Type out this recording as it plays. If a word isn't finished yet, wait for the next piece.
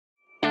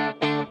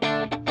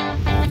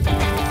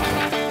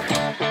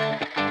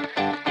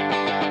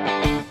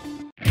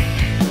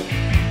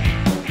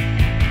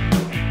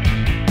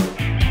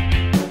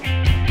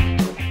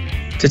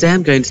Today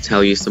I'm going to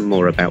tell you some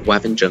more about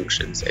Wavin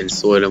junctions in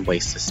soil and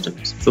waste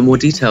systems. For more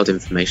detailed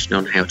information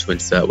on how to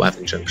insert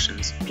Wavin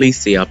junctions, please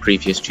see our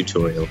previous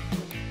tutorial.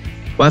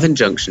 Wavin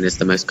junction is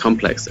the most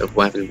complex of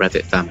Wavin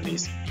Revit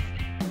families.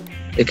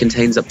 It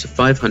contains up to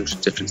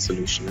 500 different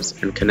solutions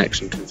and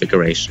connection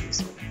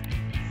configurations,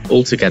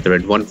 all together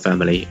in one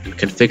family and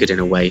configured in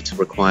a way to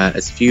require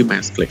as few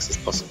mouse clicks as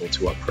possible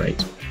to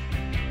operate.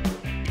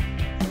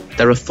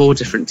 There are 4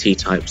 different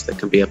T-types that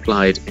can be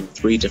applied in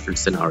 3 different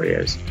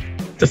scenarios.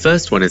 The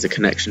first one is a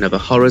connection of a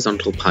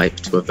horizontal pipe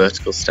to a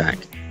vertical stack.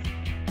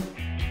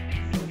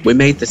 We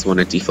made this one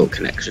a default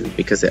connection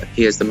because it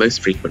appears the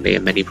most frequently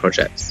in many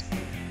projects.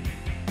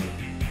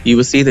 You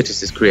will see that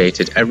it is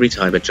created every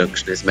time a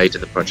junction is made in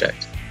the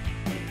project.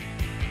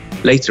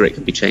 Later it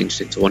can be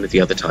changed into one of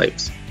the other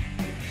types.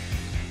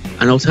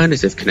 An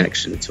alternative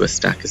connection to a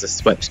stack is a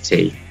swept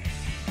T.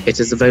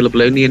 It is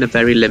available only in a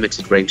very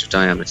limited range of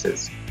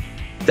diameters.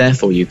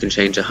 Therefore you can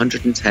change a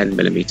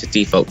 110mm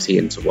default T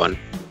into one,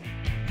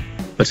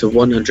 but a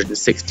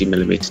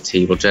 160mm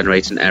T will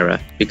generate an error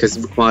because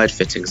the required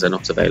fittings are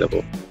not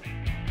available.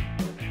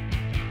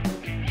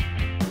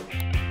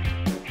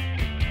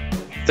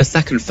 The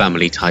second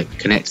family type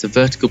connects a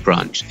vertical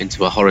branch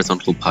into a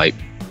horizontal pipe.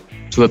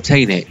 To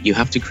obtain it, you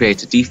have to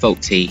create a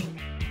default T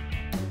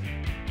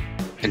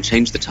and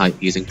change the type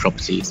using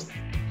properties.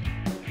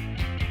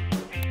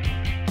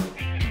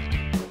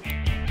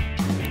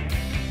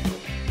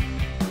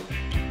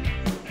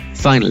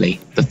 Finally,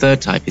 the third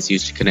type is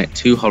used to connect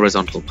 2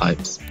 horizontal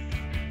pipes.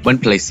 When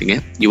placing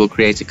it, you will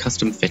create a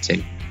custom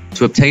fitting.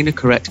 To obtain a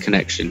correct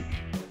connection,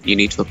 you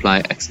need to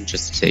apply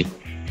eccentricity.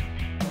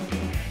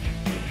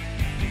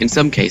 In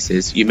some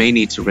cases, you may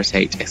need to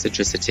rotate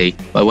eccentricity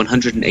by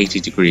 180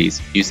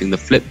 degrees using the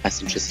flip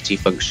eccentricity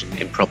function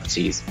in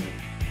properties.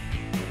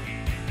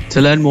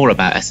 To learn more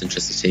about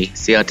eccentricity,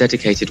 see our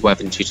dedicated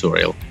Wavin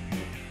tutorial.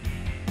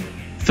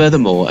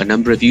 Furthermore, a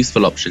number of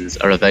useful options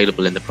are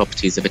available in the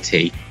properties of a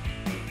T.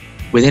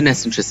 Within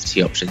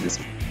eccentricity options,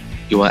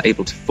 you are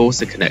able to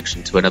force a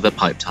connection to another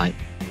pipe type,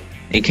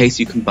 in case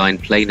you combine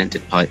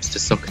plain-ended pipes to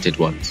socketed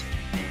ones.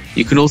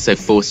 You can also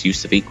force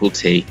use of equal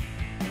T,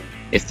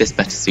 if this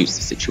better suits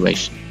the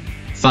situation.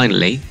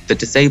 Finally, the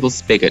disable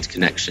spigot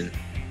connection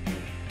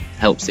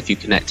helps if you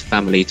connect a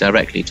family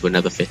directly to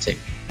another fitting.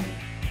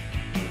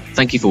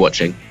 Thank you for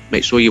watching.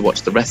 Make sure you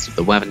watch the rest of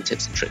the Wavin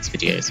tips and tricks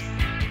videos.